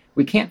Floyd,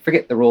 we can't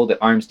forget the role that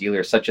arms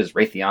dealers such as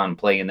Raytheon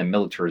play in the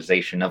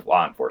militarization of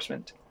law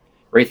enforcement.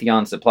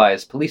 Raytheon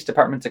supplies police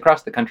departments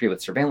across the country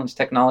with surveillance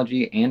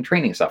technology and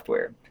training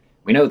software.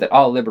 We know that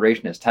all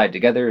liberation is tied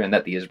together and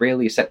that the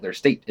Israeli settler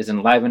state is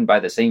enlivened by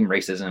the same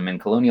racism and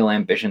colonial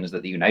ambitions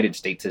that the United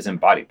States is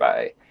embodied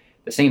by.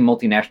 The same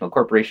multinational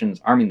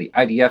corporations arming the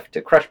IDF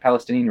to crush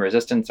Palestinian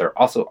resistance are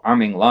also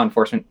arming law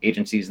enforcement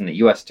agencies in the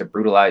U.S. to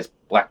brutalize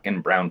black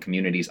and brown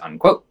communities,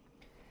 unquote.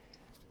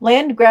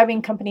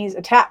 Land-grabbing companies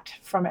attacked,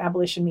 from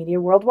Abolition Media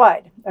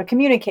Worldwide. A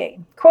communique.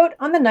 Quote,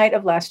 on the night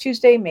of last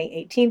Tuesday,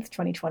 May 18th,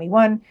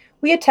 2021,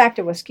 we attacked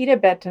a Wasquita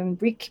Beton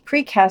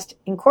precast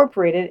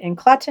incorporated in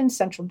Klaten,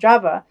 Central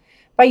Java,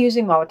 by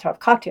using Molotov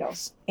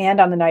cocktails. And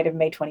on the night of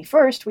May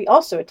 21st, we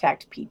also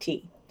attacked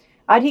PT.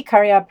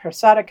 Adhikarya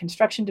Persada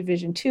Construction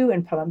Division 2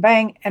 in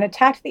Palembang and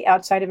attacked the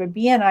outside of a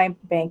BNI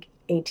bank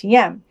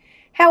ATM.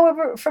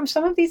 However, from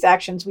some of these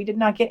actions, we did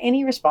not get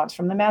any response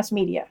from the mass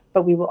media,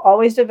 but we will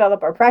always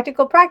develop our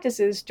practical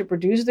practices to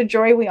produce the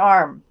joy we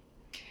arm.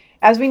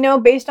 As we know,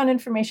 based on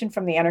information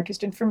from the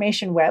Anarchist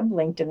Information Web,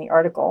 linked in the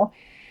article,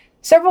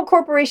 several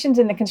corporations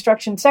in the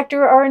construction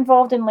sector are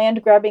involved in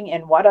land grabbing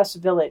in Wadas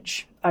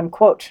village,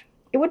 unquote.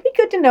 It would be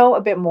good to know a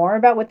bit more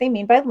about what they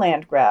mean by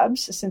land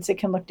grabs, since it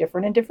can look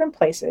different in different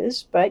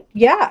places. But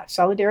yeah,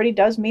 solidarity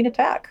does mean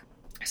attack.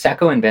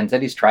 Sacco and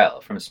Vanzetti's Trial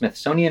from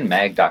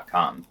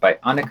SmithsonianMag.com by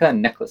Annika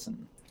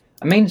Nicholson.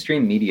 A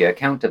mainstream media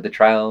account of the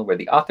trial where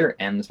the author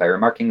ends by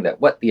remarking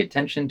that what the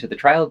attention to the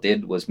trial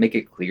did was make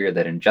it clear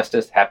that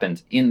injustice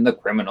happens in the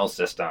criminal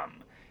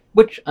system,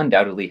 which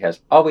undoubtedly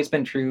has always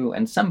been true,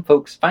 and some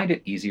folks find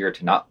it easier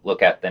to not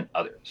look at than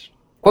others.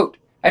 Quote,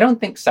 I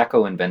don't think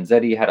Sacco and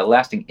Vanzetti had a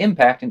lasting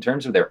impact in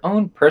terms of their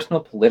own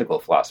personal political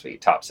philosophy,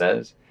 Top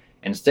says.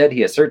 Instead,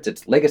 he asserts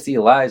its legacy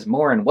lies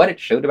more in what it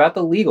showed about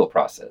the legal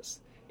process.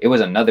 It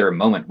was another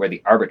moment where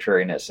the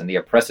arbitrariness and the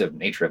oppressive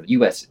nature of the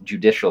U.S.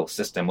 judicial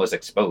system was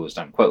exposed,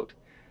 unquote.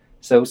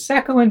 So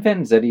Sacco and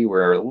Vanzetti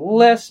were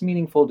less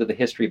meaningful to the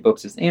history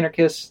books as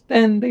anarchists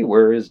than they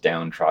were as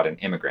downtrodden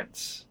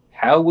immigrants.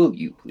 How will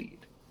you plead?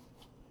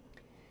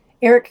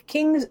 Eric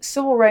King's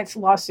Civil Rights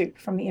Lawsuit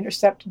from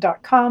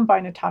TheIntercept.com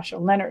by Natasha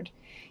Leonard.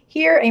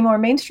 Here, a more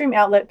mainstream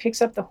outlet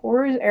picks up the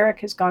horrors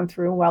Eric has gone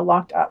through while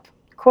locked up.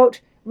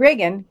 Quote,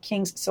 Reagan,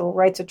 King's civil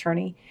rights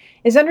attorney,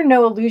 is under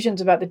no illusions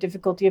about the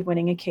difficulty of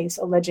winning a case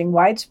alleging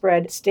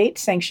widespread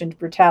state-sanctioned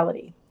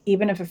brutality.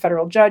 Even if a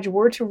federal judge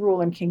were to rule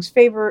in King's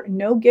favor,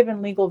 no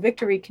given legal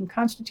victory can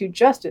constitute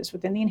justice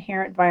within the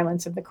inherent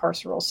violence of the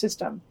carceral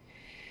system.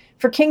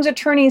 For King's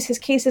attorneys, his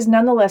case is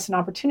nonetheless an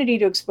opportunity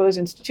to expose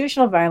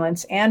institutional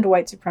violence and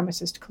white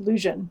supremacist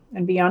collusion.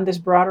 And beyond this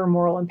broader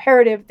moral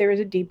imperative, there is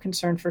a deep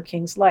concern for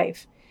King's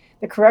life.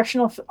 The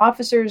correctional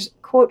officers,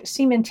 quote,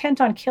 seem intent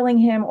on killing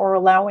him or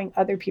allowing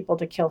other people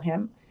to kill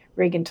him,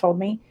 Reagan told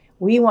me.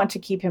 We want to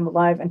keep him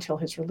alive until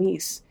his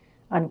release,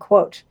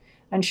 unquote.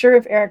 Unsure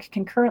if Eric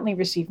can currently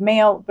receive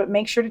mail, but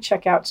make sure to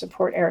check out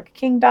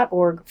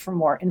supportericking.org for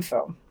more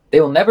info.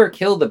 They Will Never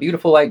Kill the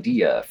Beautiful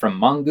Idea, from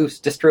Mongoose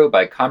Distro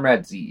by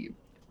Comrade Z.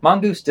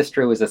 Mongoose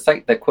Distro is a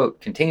site that,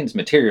 quote, contains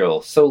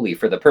material solely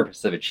for the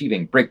purpose of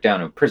achieving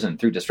breakdown of prison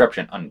through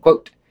disruption,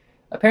 unquote.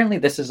 Apparently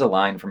this is a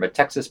line from a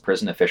Texas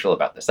prison official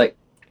about the site.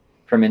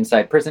 From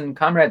inside prison,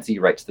 Comrade Z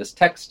writes this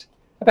text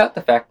about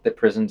the fact that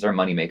prisons are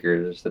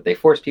moneymakers, that they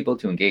force people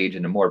to engage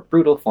in a more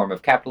brutal form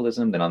of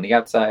capitalism than on the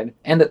outside,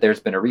 and that there's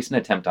been a recent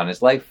attempt on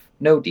his life,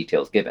 no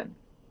details given.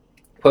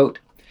 Quote,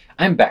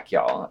 I'm back,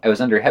 y'all. I was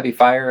under heavy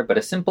fire, but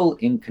a simple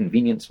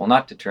inconvenience will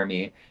not deter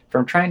me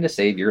from trying to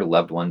save your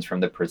loved ones from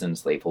the prison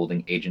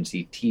slaveholding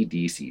agency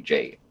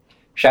TDCJ.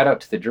 Shout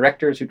out to the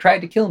directors who tried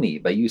to kill me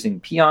by using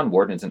peon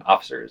wardens and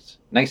officers.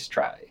 Nice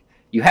try.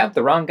 You have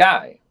the wrong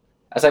guy.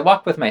 As I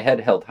walk with my head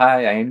held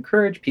high, I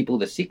encourage people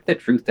to seek the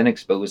truth and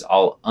expose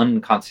all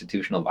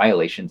unconstitutional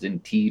violations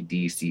in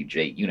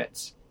TDCJ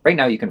units. Right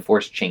now you can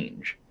force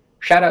change.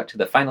 Shout out to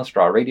the Final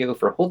Straw Radio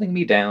for holding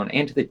me down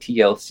and to the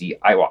TLC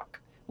IWOC.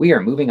 We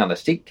are moving on the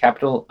state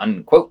capitol,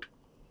 unquote.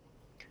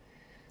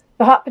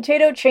 The Hot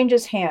Potato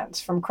Changes Hands,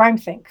 from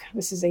CrimeThink.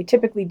 This is a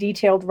typically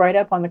detailed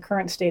write-up on the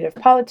current state of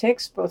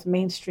politics, both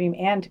mainstream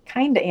and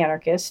kinda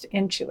anarchist,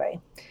 in Chile.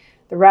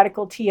 The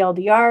radical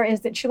TLDR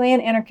is that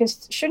Chilean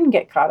anarchists shouldn't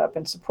get caught up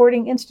in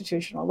supporting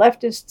institutional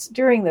leftists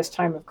during this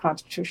time of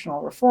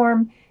constitutional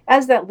reform,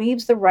 as that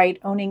leaves the right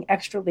owning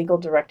extra-legal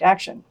direct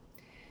action.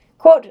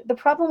 Quote, the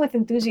problem with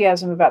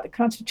enthusiasm about the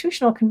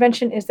Constitutional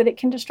Convention is that it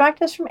can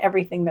distract us from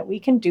everything that we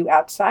can do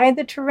outside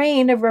the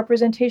terrain of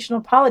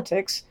representational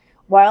politics,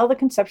 while the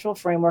conceptual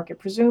framework it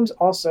presumes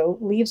also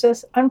leaves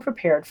us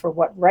unprepared for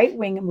what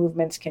right-wing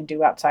movements can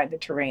do outside the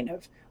terrain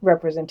of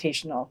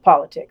representational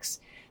politics.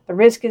 The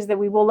risk is that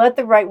we will let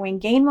the right wing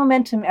gain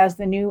momentum as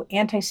the new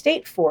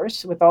anti-state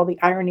force, with all the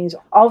ironies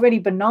already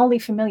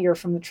banally familiar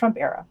from the Trump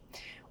era,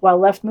 while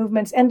left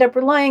movements end up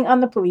relying on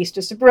the police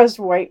to suppress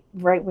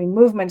right-wing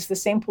movements, the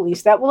same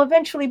police that will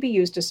eventually be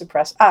used to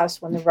suppress us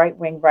when the right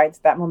wing rides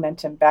that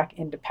momentum back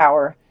into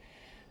power,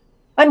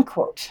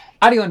 unquote.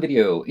 Audio and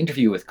video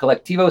interview with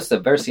Colectivo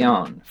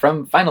Subversión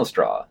from Final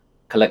Straw.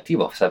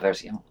 Colectivo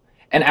Subversión.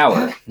 An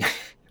hour.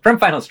 From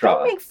Final Straw.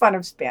 Don't make fun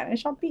of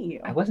Spanish. I'll beat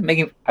you. I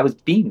was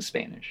being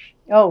Spanish.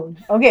 Oh,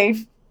 okay.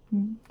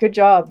 Good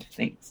job.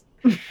 Thanks.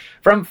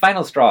 From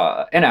Final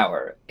Straw, an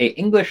hour. A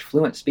English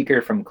fluent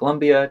speaker from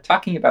Colombia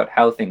talking about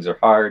how things are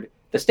hard,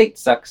 the state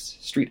sucks,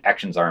 street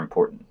actions are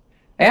important.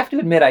 I have to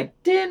admit I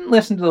didn't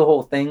listen to the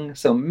whole thing,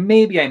 so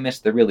maybe I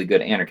missed the really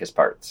good anarchist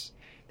parts.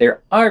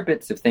 There are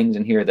bits of things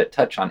in here that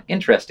touch on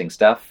interesting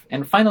stuff,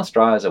 and Final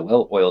Straw is a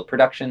well-oiled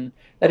production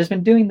that has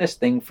been doing this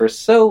thing for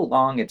so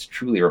long it's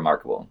truly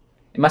remarkable.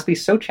 It must be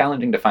so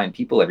challenging to find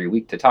people every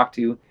week to talk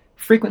to,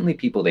 frequently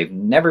people they've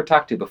never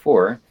talked to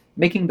before,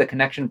 making the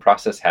connection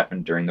process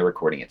happen during the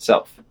recording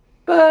itself.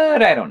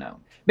 But I don't know.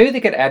 Maybe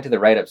they could add to the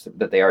write-ups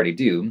that they already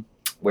do,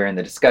 where in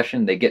the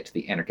discussion they get to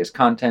the anarchist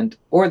content,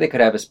 or they could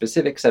have a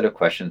specific set of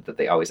questions that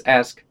they always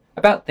ask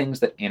about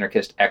things that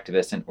anarchist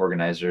activists and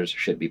organizers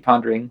should be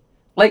pondering,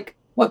 like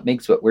what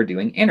makes what we're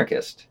doing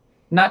anarchist.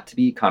 Not to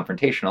be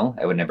confrontational,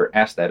 I would never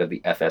ask that of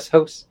the FS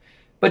hosts,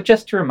 but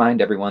just to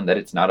remind everyone that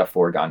it's not a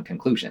foregone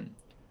conclusion.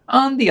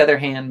 On the other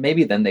hand,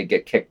 maybe then they'd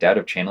get kicked out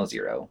of Channel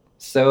Zero.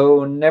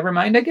 So, never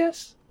mind, I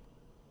guess?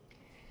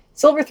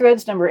 Silver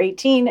Threads number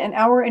 18, an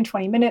hour and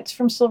 20 minutes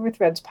from Silver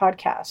Threads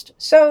podcast.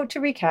 So, to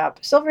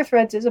recap, Silver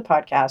Threads is a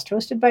podcast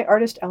hosted by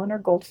artist Eleanor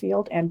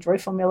Goldfield and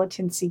Joyful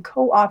Militancy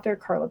co-author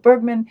Carla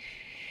Bergman,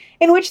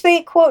 in which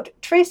they, quote,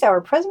 trace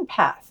our present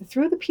path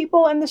through the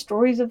people and the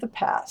stories of the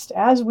past,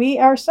 as we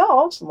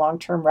ourselves,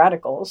 long-term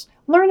radicals,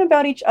 learn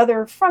about each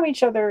other from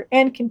each other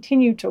and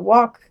continue to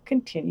walk,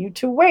 continue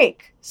to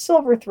wake.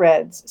 Silver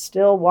Threads,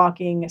 still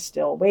walking,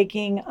 still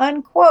waking,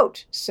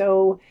 unquote.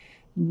 So,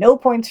 no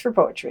points for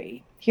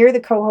poetry. Here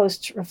the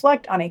co-hosts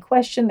reflect on a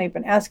question they've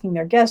been asking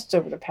their guests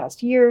over the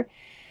past year.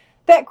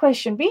 That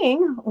question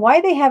being,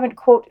 why they haven't,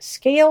 quote,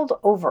 scaled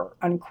over,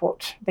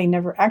 unquote. They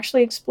never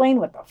actually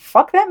explain what the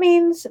fuck that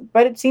means,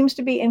 but it seems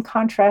to be in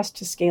contrast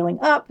to scaling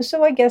up,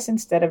 so I guess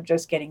instead of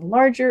just getting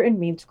larger, it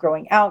means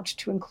growing out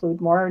to include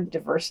more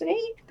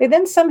diversity. They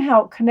then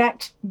somehow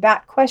connect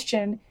that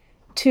question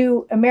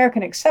to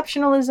American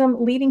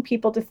exceptionalism, leading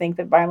people to think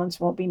that violence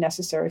won't be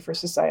necessary for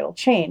societal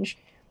change,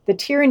 the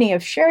tyranny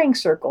of sharing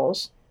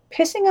circles,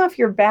 pissing off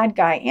your bad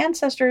guy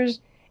ancestors,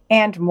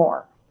 and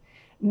more.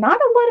 Not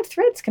a lot of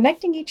threads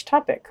connecting each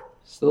topic.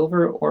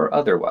 Silver or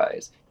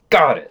otherwise.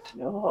 Got it.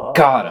 Oh,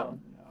 Got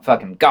him. No.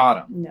 Fucking got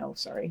him. No,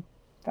 sorry.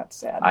 That's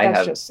sad. I That's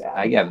have- just sad.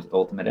 I have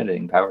ultimate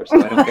editing power, so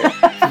I don't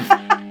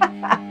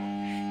care.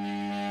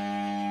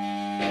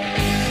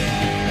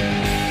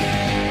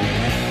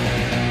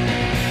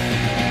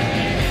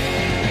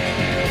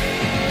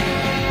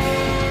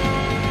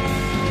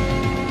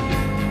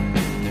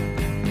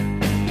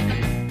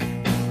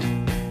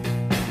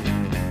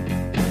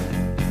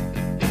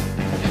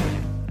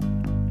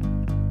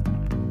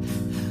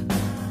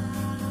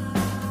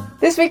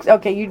 This week's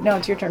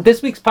it's your turn.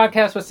 This week's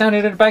podcast was sound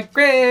edited by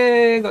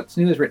Greg. What's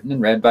New is written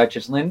and read by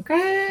Chisel and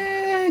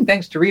Greg.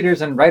 Thanks to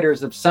readers and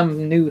writers of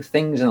Some New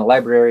Things in the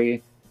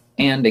Library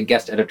and a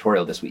guest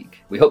editorial this week.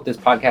 We hope this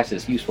podcast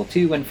is useful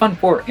to and fun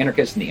for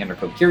anarchists and the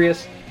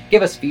anarcho-curious.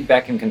 Give us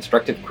feedback and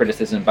constructive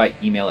criticism by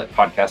email at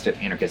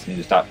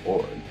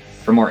podcast@anarchistnews.org.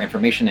 For more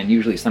information and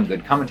usually some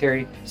good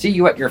commentary, see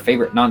you at your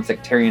favorite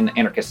non-sectarian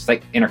anarchist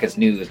site,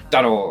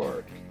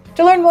 anarchistnews.org.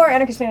 To learn more,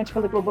 anarchist and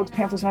anti-political books,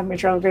 pamphlets, and other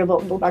material available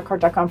at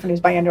littlebackcard.com for news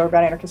by and or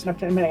about anarchists and up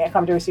to the minute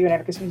come to receive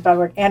at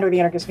anarchistnews.org and or the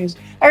Anarchist News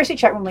IRC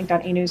chat room linked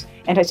on Anews,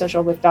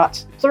 antisocial with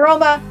dots.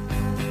 Pleroma!